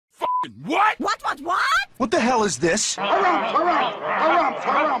What? What? What the hell is this? Harumph.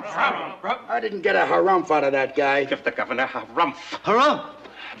 I didn't get a harumph out of that guy. Give the governor harumph. Harumph?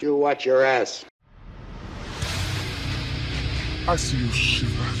 You watch your ass. I see you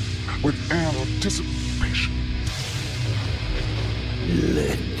shiver with anticipation.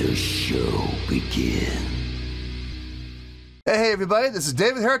 Let the show begin. Hey everybody, this is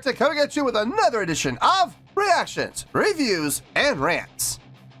David Heretic coming at you with another edition of Reactions, Reviews, and Rants.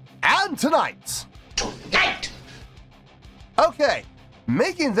 And tonight, okay,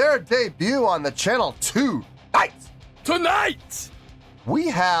 making their debut on the channel tonight, we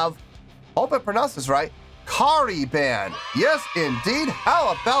have, hope I pronounced this right, Kari Band. Yes, indeed.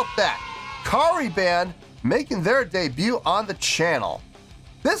 How about that? Kari Band making their debut on the channel.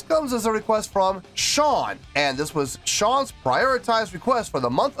 This comes as a request from Sean, and this was Sean's prioritized request for the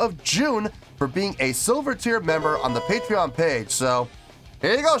month of June for being a silver tier member on the Patreon page. So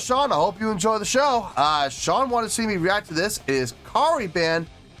here you go, Sean. I hope you enjoy the show. Sean wanted to see me react to this. It is Kari Band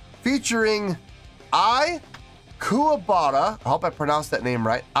featuring Ai Kuwabara. I hope I pronounced that name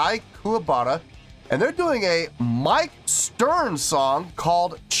right. Ai Kuwabara. And they're doing a Mike Stern song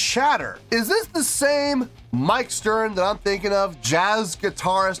called Chatter. Is this the same Mike Stern that I'm thinking of? Jazz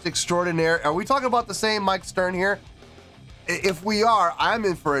guitarist extraordinaire. Are we talking about the same Mike Stern here? If we are, I'm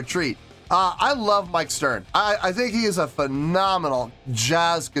in for a treat. I love Mike Stern. I think he is a phenomenal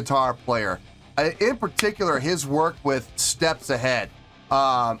jazz guitar player. In particular, his work with Steps Ahead.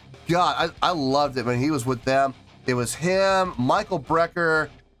 God, I loved it when he was with them. It was him, Michael Brecker,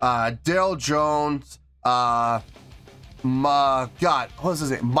 Daryl Jones, God, what was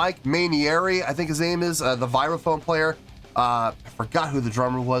his name? Mike Manieri, I think his name is, the vibraphone player. I forgot who the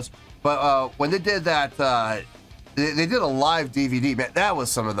drummer was, but when they did that, they did a live DVD, man. That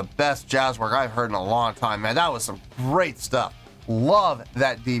was some of the best jazz work I've heard in a long time, man. That was some great stuff. Love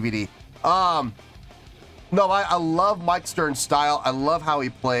that DVD. No, I love Mike Stern's style. I love how he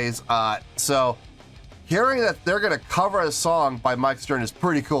plays. So hearing that they're going to cover a song by Mike Stern is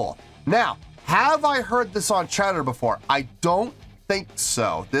pretty cool. Now, have I heard this on Chatter before? I don't think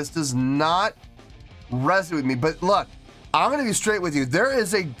so. This does not resonate with me. But look, I'm going to be straight with you. There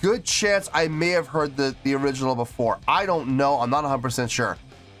is a good chance I may have heard the original before. I don't know. I'm not 100% sure.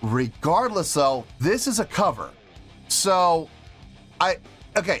 Regardless, though, this is a cover. So,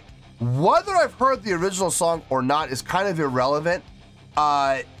 okay, whether I've heard the original song or not is kind of irrelevant.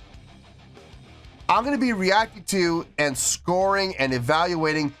 I'm going to be reacting to and scoring and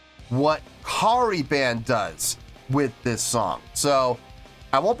evaluating what Kari Band does with this song. So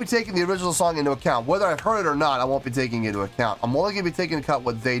I won't be taking the original song into account. Whether I've heard it or not, I won't be taking it into account. I'm only going to be taking into account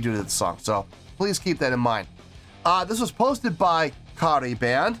what they do to the song. So please keep that in mind. This was posted by Kari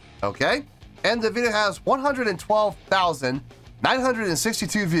Band, okay? And the video has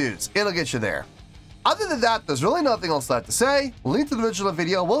 112,962 views. It'll get you there. Other than that, there's really nothing else left to say. Link to the original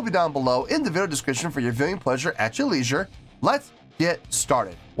video will be down below in the video description for your viewing pleasure at your leisure. Let's get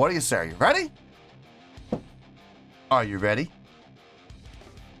started. What do you say? Are you ready? Are you ready?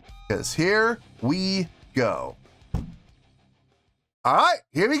 Because here we go. All right,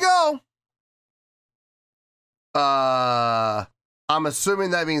 here we go. I'm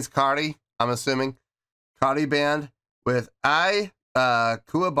assuming that means Kari. I'm assuming Kari Band with Ai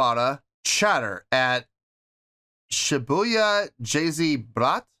Kuwabara. Chatter at Shibuya JZ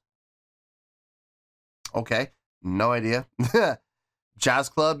Brat. Okay, no idea. Jazz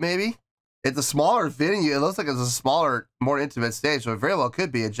club, maybe? It's a smaller venue. It looks like it's a smaller, more intimate stage, so it very well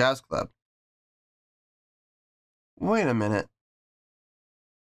could be a jazz club. Wait a minute.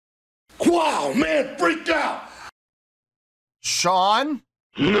 Wow, man, freaked out! Sean?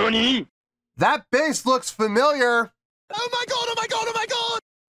 Nani? That bass looks familiar. Oh my god, oh my god, oh my god!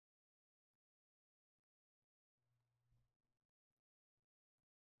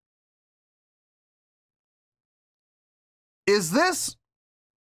 Is this?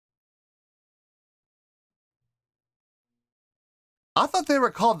 I thought they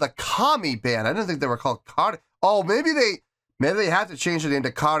were called the Kami Band. I didn't think they were called Kari. Oh, maybe they have to change it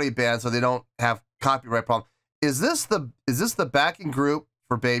into Kari Band so they don't have copyright problem. Is this the backing group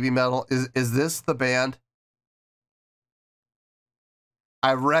for Baby Metal? Is this the band?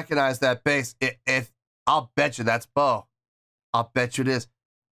 I recognize that bass. I'll bet you that's Bo. I'll bet you it is.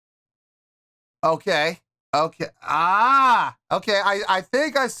 Okay. Okay. Okay. I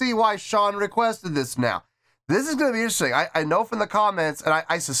think I see why Sean requested this now. This is going to be interesting. I know from the comments, and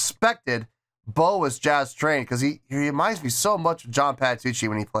I suspected Bo was jazz trained because he reminds me so much of John Patitucci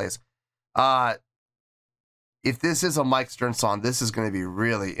when he plays. If this is a Mike Stern song, this is going to be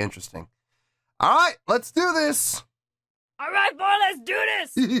really interesting. All right, let's do this. All right, boy, let's do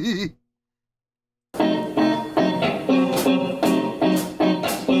this.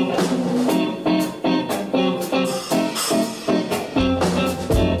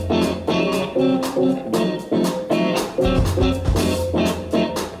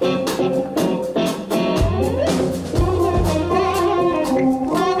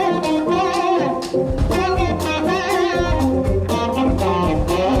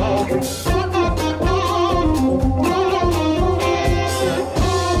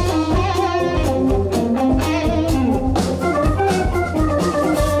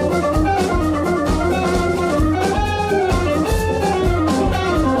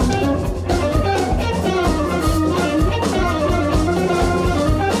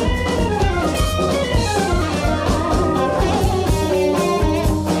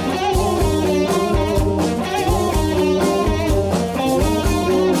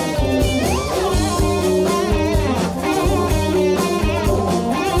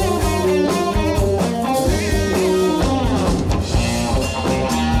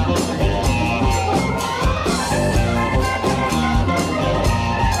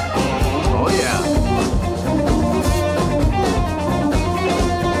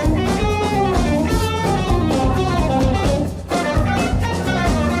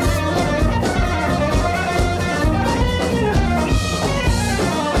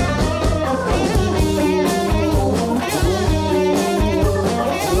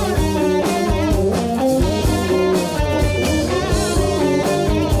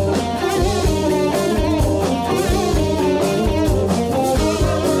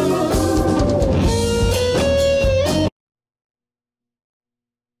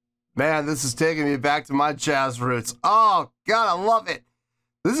 Man, this is taking me back to my jazz roots. Oh, God, I love it.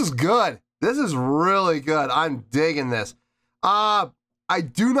 This is good. This is really good. I'm digging this. I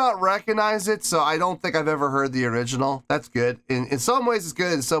do not recognize it, so I don't think I've ever heard the original. That's good. In some ways it's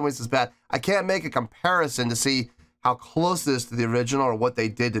good, in some ways it's bad. I can't make a comparison to see how close it is to the original or what they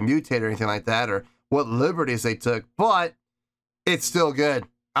did to mutate or anything like that or what liberties they took, but it's still good.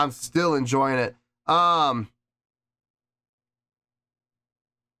 I'm still enjoying it.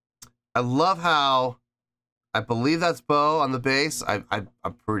 I love how, I believe that's Bo on the bass. I'm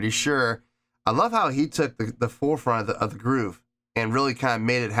pretty sure. I love how he took the forefront of the groove and really kind of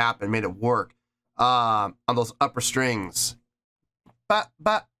made it happen, made it work on those upper strings. Ba,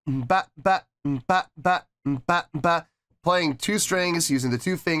 ba, ba, ba, ba, ba, ba, ba. Playing two strings, using the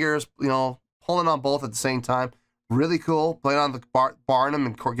two fingers, you know, pulling on both at the same time. Really cool. Playing on the Barnum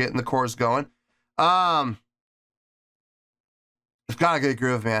and getting the chorus going. It's got a good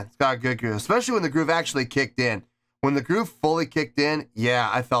groove, man. It's got a good groove, especially when the groove actually kicked in. When the groove fully kicked in, yeah,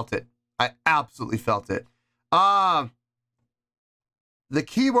 I felt it. I absolutely felt it. The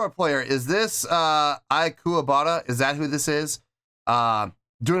keyboard player, is this Ai Kuwabara? Is that who this is?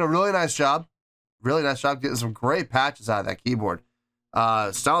 Doing a really nice job. Really nice job getting some great patches out of that keyboard.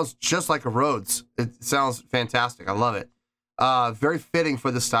 Sounds just like a Rhodes. It sounds fantastic. I love it. Very fitting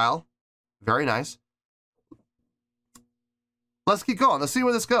for the style. Very nice. Let's keep going. Let's see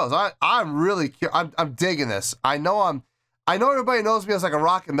where this goes. I'm really I'm digging this. I know everybody knows me as like a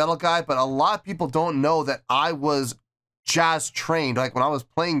rock and metal guy, but a lot of people don't know that I was jazz trained. Like when I was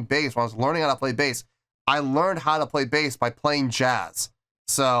playing bass, when I was learning how to play bass, I learned how to play bass by playing jazz.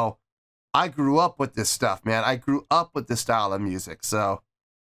 So I grew up with this stuff, man. I grew up with this style of music. So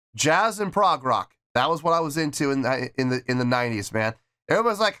jazz and prog rock, that was what I was into in the 90s, man.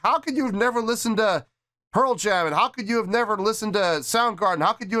 Everybody's like, how could you have never listened to Pearl Jam, and how could you have never listened to Soundgarden?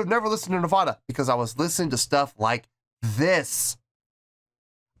 How could you have never listened to Nirvana? Because I was listening to stuff like this.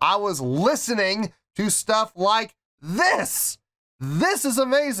 I was listening to stuff like this. This is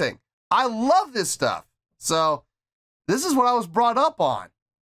amazing. I love this stuff. So this is what I was brought up on.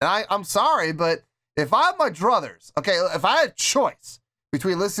 And I'm sorry, but if I had my druthers, okay, if I had a choice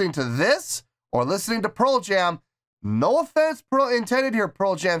between listening to this or listening to Pearl Jam, no offense intended here,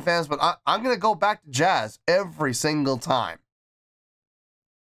 Pearl Jam fans, but I'm going to go back to jazz every single time.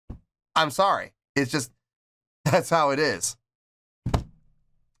 I'm sorry. It's just, that's how it is.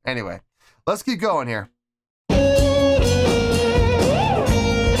 Anyway, let's keep going here. That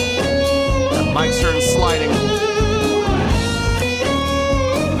mic started sliding.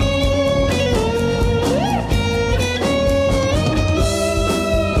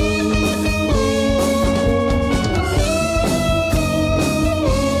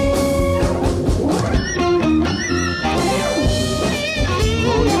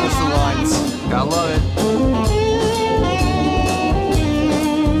 I love it.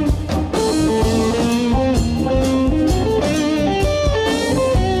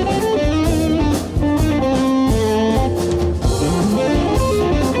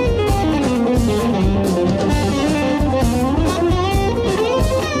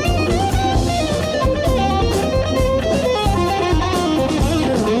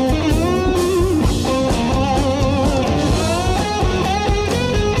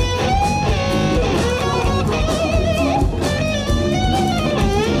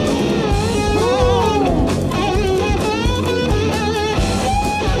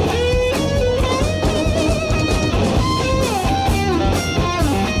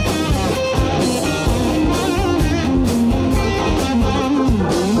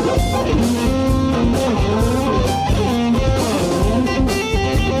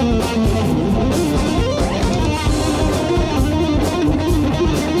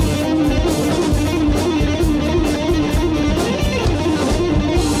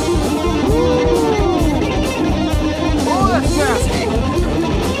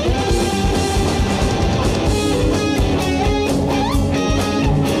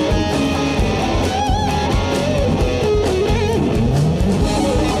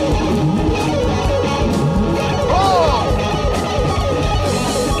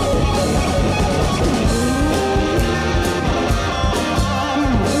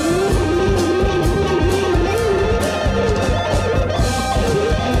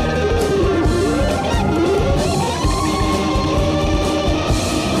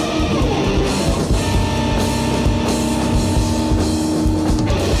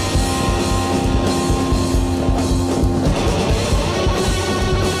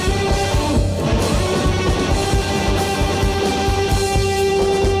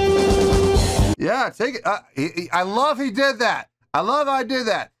 take it. I love he did that. I love how I did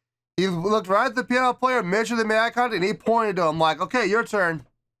that. He looked right at the piano player, made sure they made eye contact, and he pointed to him like, okay, your turn.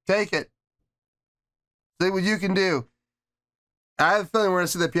 Take it. See what you can do. I have a feeling we're going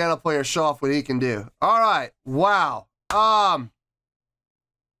to see the piano player show off what he can do. All right. Wow.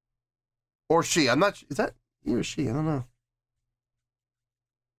 Or she. I'm not, is that he or she? I don't know.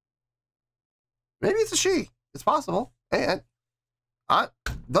 Maybe it's a she. It's possible. And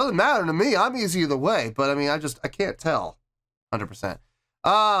doesn't matter to me. I'm easy either way, but I mean, I can't tell 100%.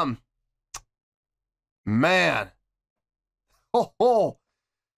 Man. Oh,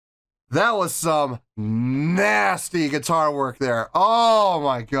 that was some nasty guitar work there. Oh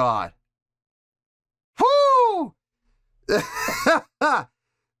my God. Whoo!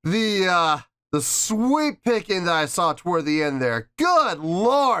 The sweep picking that I saw toward the end there. Good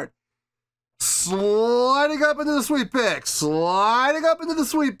Lord. Sliding up into the sweep pick. Sliding up into the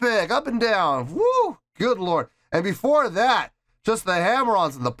sweep pick. Up and down. Woo! Good Lord. And before that, just the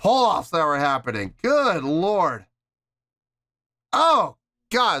hammer-ons and the pull-offs that were happening. Good Lord. Oh,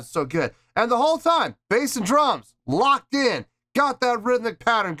 God, it's so good. And the whole time, bass and drums locked in. Got that rhythmic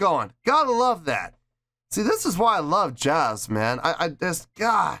pattern going. Gotta love that. See, this is why I love jazz, man. I just,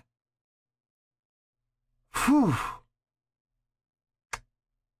 God. Whew.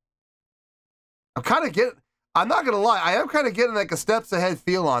 I'm not gonna lie, I am kind of getting like a steps ahead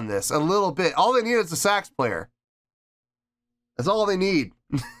feel on this, a little bit. All they need is a sax player. That's all they need.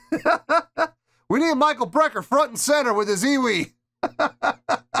 We need Michael Brecker front and center with his Iwi.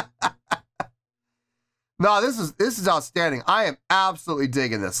 No, this is outstanding. I am absolutely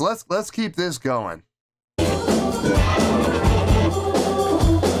digging this. Let's keep this going.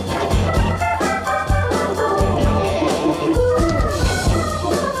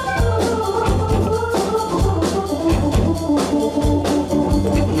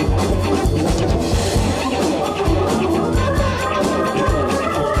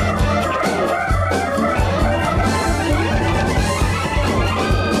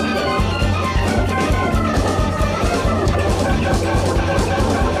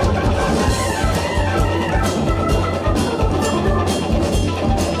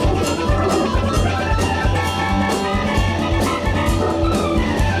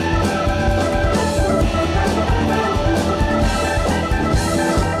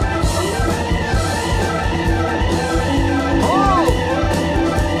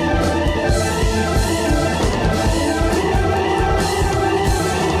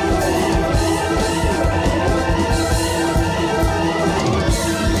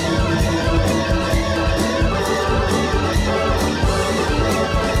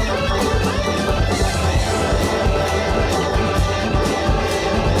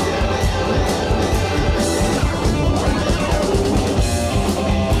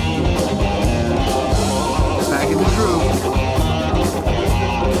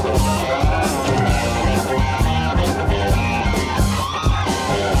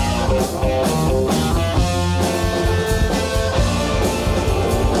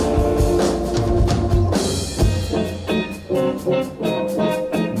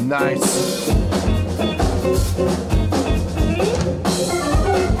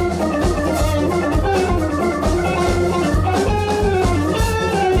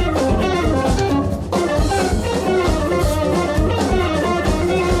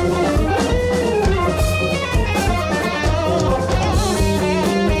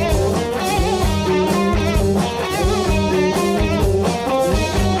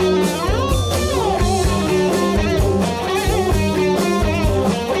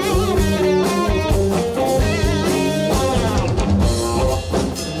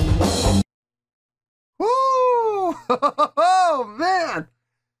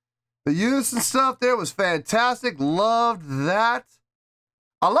 The unison stuff there was fantastic. Loved that.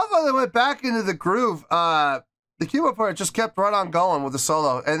 I love how they went back into the groove. The keyboard player just kept right on going with the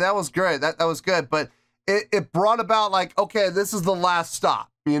solo, and that was great. That was good. But it brought about like, okay, this is the last stop.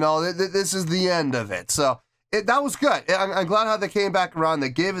 You know, this is the end of it. So that was good. I'm glad how they came back around. They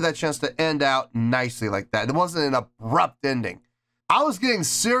gave it that chance to end out nicely like that. It wasn't an abrupt ending. I was getting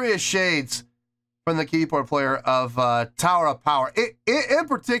serious shades from the keyboard player of Tower of Power. In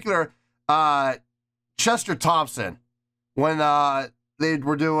particular, Chester Thompson, when they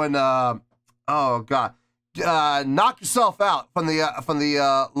were doing Knock Yourself Out from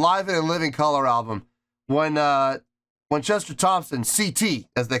the Live and Living Color album, when Chester Thompson, CT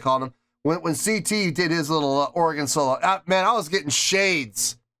as they called him, when CT did his little organ solo, man, I was getting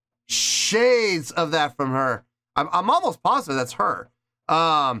shades of that from her. I'm almost positive that's her.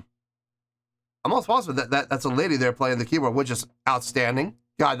 I'm almost positive that that's a lady there playing the keyboard, which is outstanding.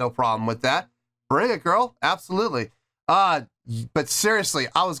 Got no problem with that. Bring it, girl. Absolutely. But seriously,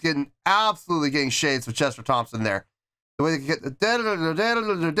 I was absolutely getting shades with Chester Thompson there. The way they get and then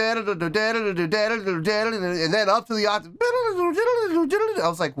up to the octave. I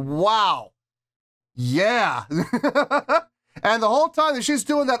was like, wow. Yeah. And the whole time that she's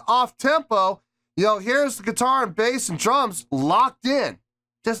doing that off tempo, you know, here's the guitar and bass and drums locked in.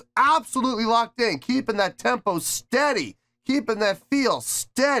 Just absolutely locked in, keeping that tempo steady, keeping that feel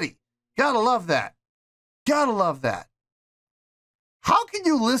steady. Gotta love that. Gotta love that. How can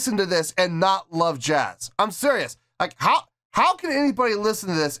you listen to this and not love jazz? I'm serious. Like, how can anybody listen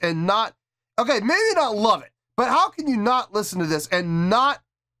to this and not, okay, maybe not love it, but how can you not listen to this and not,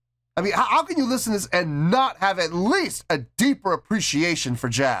 I mean, how can you listen to this and not have at least a deeper appreciation for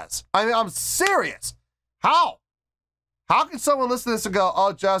jazz? I mean, I'm serious. How? How can someone listen to this and go,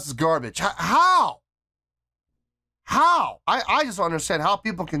 oh, jazz is garbage? How? How? I just don't understand how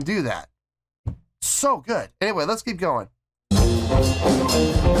people can do that. So good. Anyway, let's keep going.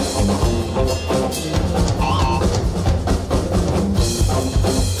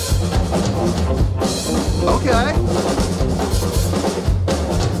 Okay.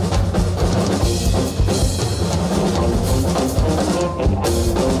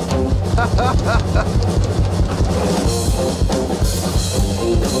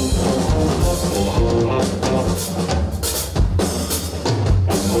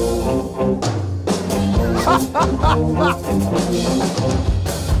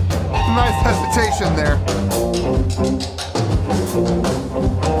 Nice hesitation there.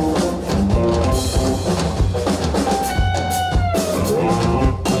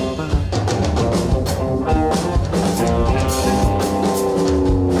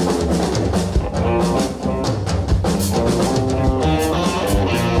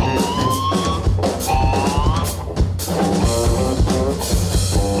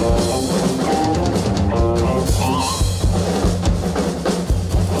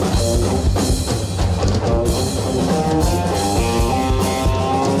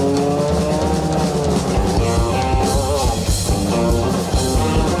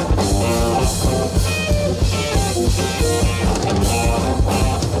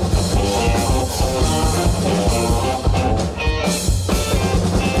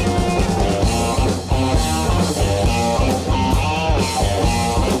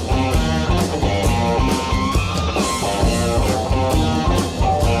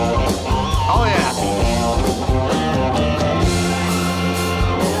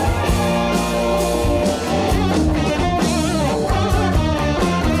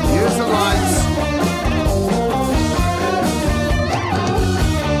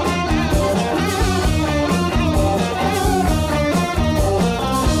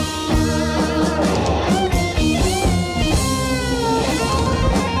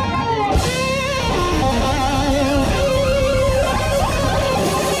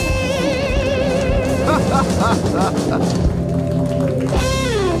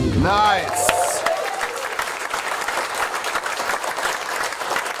 Nice.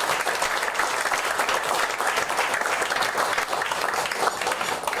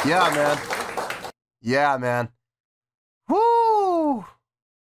 Yeah, man. Yeah, man. Woo!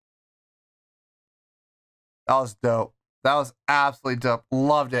 That was dope. That was absolutely dope.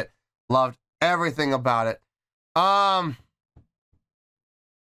 Loved it. Loved everything about it.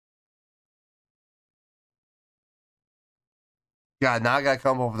 God, now I gotta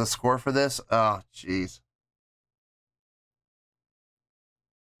come up with a score for this. Oh, jeez.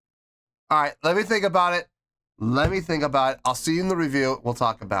 All right, let me think about it. Let me think about it. I'll see you in the review. We'll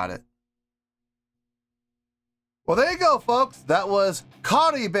talk about it. Well, there you go, folks. That was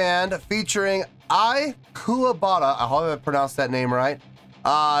Kari Band featuring Ai Kuwabara. I hope I pronounced that name right.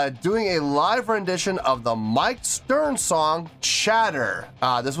 Doing a live rendition of the Mike Stern song, Chatter.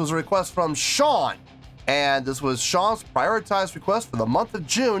 This was a request from Sean. And this was Sean's prioritized request for the month of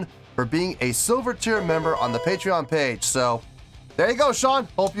June for being a silver tier member on the Patreon page. So there you go, Sean.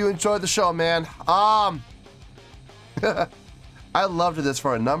 Hope you enjoyed the show, man. I loved this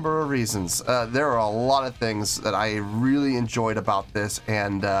for a number of reasons. There are a lot of things that I really enjoyed about this,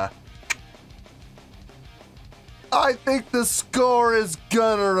 and I think the score is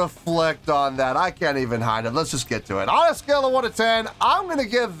gonna reflect on that. I can't even hide it. Let's just get to it. On a scale of 1 to 10, I'm gonna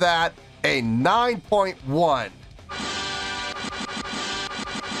give that a 9.1.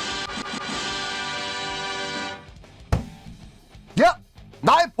 Yep,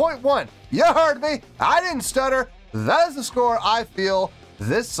 9.1. You heard me. I didn't stutter. That is the score I feel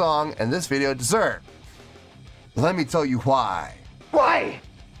this song and this video deserve. Let me tell you why. Why?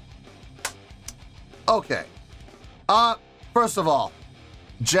 Okay. First of all,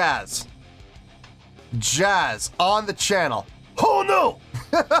 jazz. jazz on the channel. Who knew?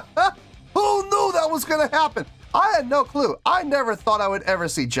 Who knew that was gonna happen? I had no clue. I never thought I would ever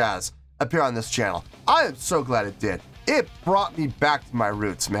see jazz appear on this channel. I am so glad it did. It brought me back to my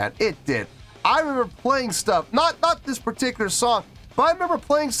roots, man. It did. I remember playing stuff, not this particular song, but I remember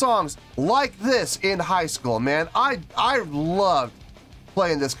playing songs like this in high school, man. I loved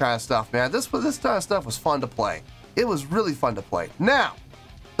playing this kind of stuff, man. This kind of stuff was fun to play. It was really fun to play. Now,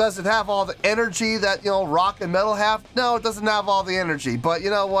 does it have all the energy that, you know, rock and metal have? No, it doesn't have all the energy, but you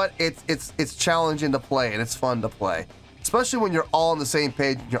know what? It's challenging to play and it's fun to play. Especially when you're all on the same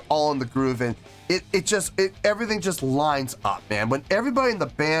page and you're all in the groove and everything just lines up, man. When everybody in the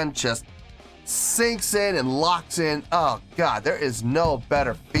band just sinks in and locks in, oh God, there is no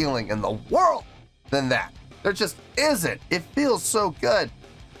better feeling in the world than that. There just isn't. It feels so good.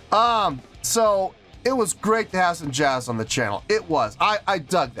 So it was great to have some jazz on the channel. It was. I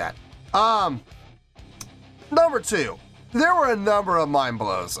dug that. Number two, there were a number of mind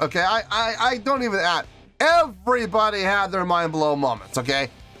blows. Okay, I don't even add. Everybody had their mind blow moments. Okay,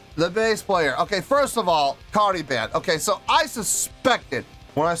 the bass player. Okay, first of all, Kari Band. Okay, so I suspected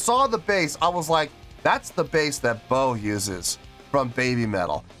when I saw the bass, I was like, that's the bass that Bo uses from Baby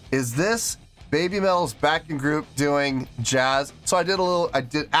Metal. Is this Baby Metal's backing group doing jazz? So I did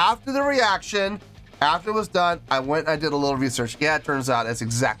after the reaction, after it was done, I went and I did a little research. Yeah, it turns out that's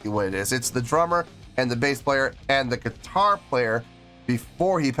exactly what it is. It's the drummer and the bass player and the guitar player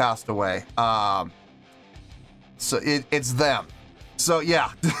before he passed away. So it's them. So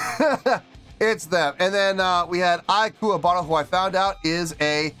yeah, it's them. And then we had Ai Kuwabara, who I found out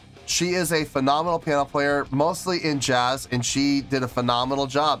she is a phenomenal piano player, mostly in jazz, and she did a phenomenal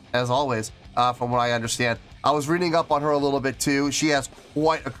job, as always, from what I understand. I was reading up on her a little bit too. She has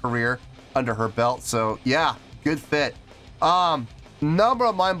quite a career under her belt, so yeah, good fit. Number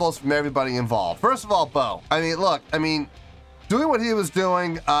of mind blows from everybody involved. First of all, Bo. Doing what he was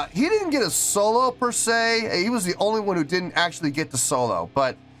doing, he didn't get a solo per se. He was the only one who didn't actually get the solo,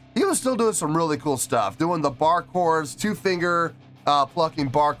 but he was still doing some really cool stuff. Doing the bar chords, two-finger plucking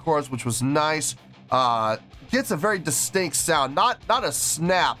bar chords, which was nice. Gets a very distinct sound, not a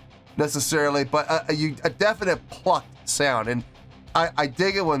snap necessarily, but a definite plucked sound. And I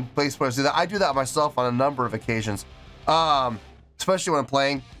dig it when bass players do that. I do that myself on a number of occasions, especially when I'm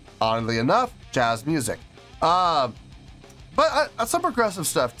playing, oddly enough, jazz music. But some progressive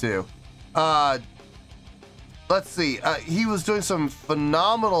stuff too. Let's see. He was doing some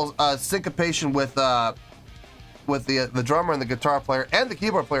phenomenal syncopation with the drummer and the guitar player and the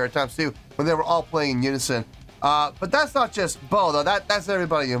keyboard player at times too, when they were all playing in unison. But that's not just Bo though. That's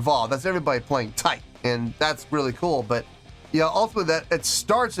everybody involved. That's everybody playing tight, and that's really cool. But yeah, ultimately that it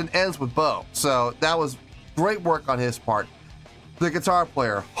starts and ends with Bo. So that was great work on his part. The guitar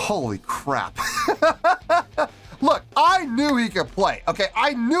player, holy crap. Look, I knew he could play, okay?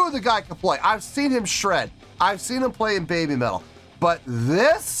 I knew the guy could play. I've seen him shred. I've seen him play in Baby Metal. But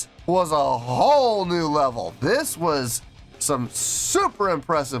this was a whole new level. This was some super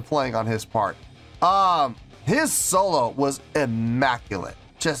impressive playing on his part. His solo was immaculate.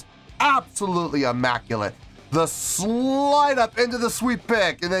 Just absolutely immaculate. The slide up into the sweep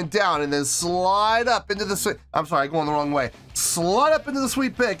pick and then down and then slide up into the sweep. I'm sorry, going the wrong way. Slide up into the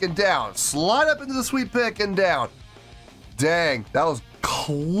sweep pick and down. Slide up into the sweep pick and down. Dang, that was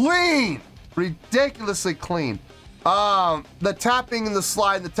clean. Ridiculously clean. The tapping and the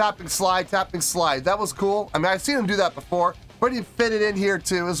slide, the tapping slide. That was cool. I mean, I've seen him do that before, but he fit it in here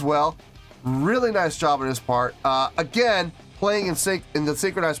too as well. Really nice job on his part. Again, playing in the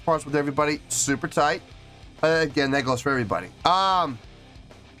synchronized parts with everybody, super tight. Again, that goes for everybody. Ai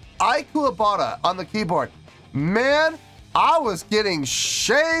Kuwabara on the keyboard. Man, I was getting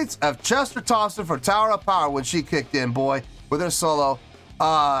shades of Chester Thompson for Tower of Power when she kicked in, boy, with her solo.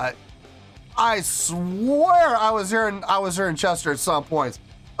 I swear I was hearing Chester at some points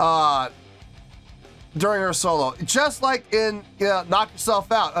during her solo. Just like in Knock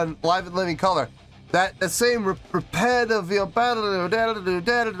Yourself Out on Live in Living Color. That same repetitive, and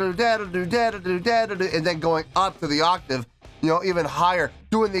then going up to the octave, even higher,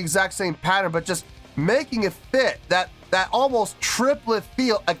 doing the exact same pattern, but just making it fit. That almost triplet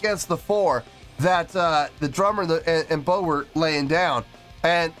feel against the four that the drummer and Bo were laying down,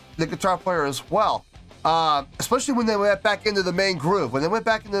 and the guitar player as well. Especially when they went back into the main groove. When they went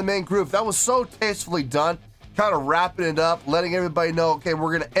back into the main groove, that was so tastefully done. Kind of wrapping it up, letting everybody know, okay,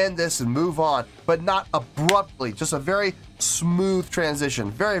 we're going to end this and move on, but not abruptly. Just a very smooth transition.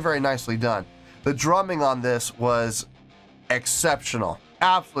 Very, very nicely done. The drumming on this was exceptional.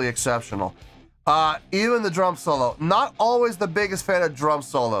 Absolutely exceptional. Even the drum solo. Not always the biggest fan of drum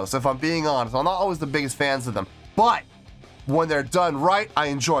solos, if I'm being honest. I'm not always the biggest fans of them. But when they're done right, I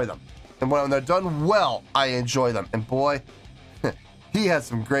enjoy them. And when they're done well, I enjoy them. And boy, he had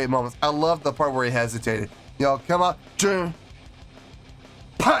some great moments. I love the part where he hesitated. You know, come up, and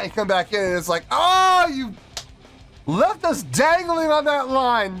come back in, and it's like, oh, you left us dangling on that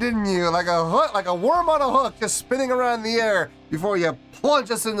line, didn't you? Like a hook, like a worm on a hook, just spinning around in the air before you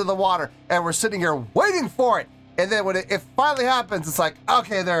plunge us into the water, and we're sitting here waiting for it. And then when it finally happens, it's like,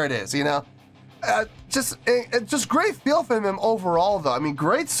 okay, there it is, you know? Just great feel from him overall, though. I mean,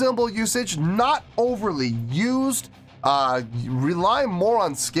 great cymbal usage, not overly used, relying more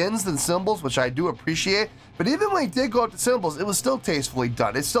on skins than cymbals, which I do appreciate. But even when he did go up to cymbals, it was still tastefully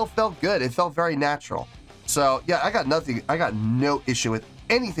done. It still felt good. It felt very natural. So yeah, I got no issue with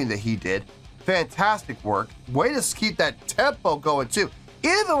anything that he did. Fantastic work. Way to keep that tempo going too.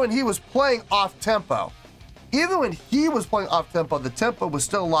 Even when he was playing off tempo, the tempo was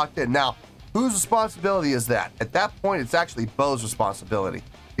still locked in. Now, whose responsibility is that? At that point, it's actually Bo's responsibility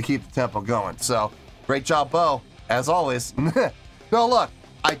to keep the tempo going. So great job, Bo, as always. No, look,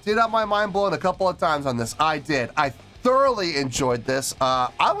 I did have my mind blown a couple of times on this. I did. I thoroughly enjoyed this.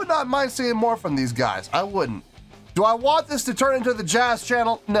 I would not mind seeing more from these guys. I wouldn't. Do I want this to turn into the Jazz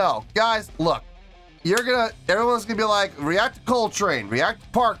Channel? No. Guys, look. Everyone's gonna be like, react to Coltrane, react to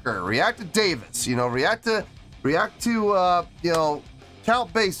Parker, react to Davis, you know, react to you know,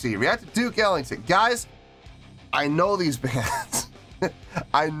 Count Basie, react to Duke Ellington. Guys, I know these bands.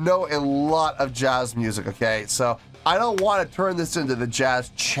 I know a lot of jazz music, okay? So I don't want to turn this into the Jazz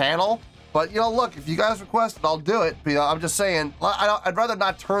Channel, but you know, look, if you guys request it, I'll do it. But, you know, I'm just saying, I'd rather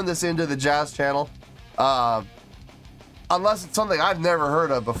not turn this into the Jazz Channel, unless it's something I've never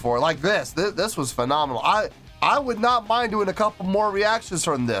heard of before, like this. This was phenomenal. I would not mind doing a couple more reactions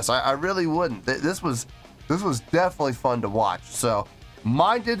from this. I really wouldn't. This was definitely fun to watch. So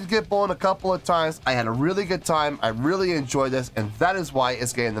mine did get blown a couple of times. I had a really good time. I really enjoyed this, and that is why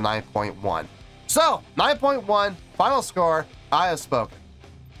it's getting the 9.1. So 9.1, final score. I have spoken.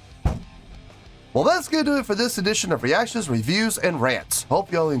 Well, that's going to do it for this edition of Reactions, Reviews, and Rants.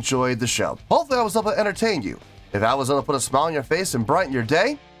 Hope you all enjoyed the show. Hopefully I was able to entertain you. If I was able to put a smile on your face and brighten your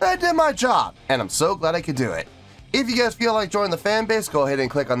day, I did my job, and I'm so glad I could do it. If you guys feel like joining the fan base, go ahead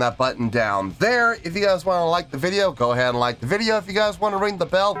and click on that button down there. If you guys want to like the video, go ahead and like the video. If you guys want to ring the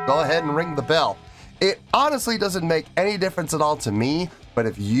bell, go ahead and ring the bell. It honestly doesn't make any difference at all to me, but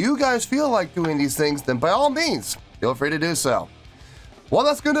if you guys feel like doing these things, then by all means, feel free to do so. Well,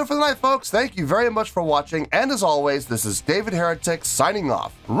 that's going to do it for the night, folks. Thank you very much for watching, and as always, this is David Heretic signing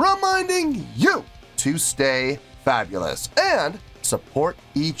off, reminding you to stay fabulous and support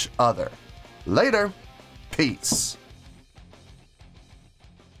each other. Later. Peace.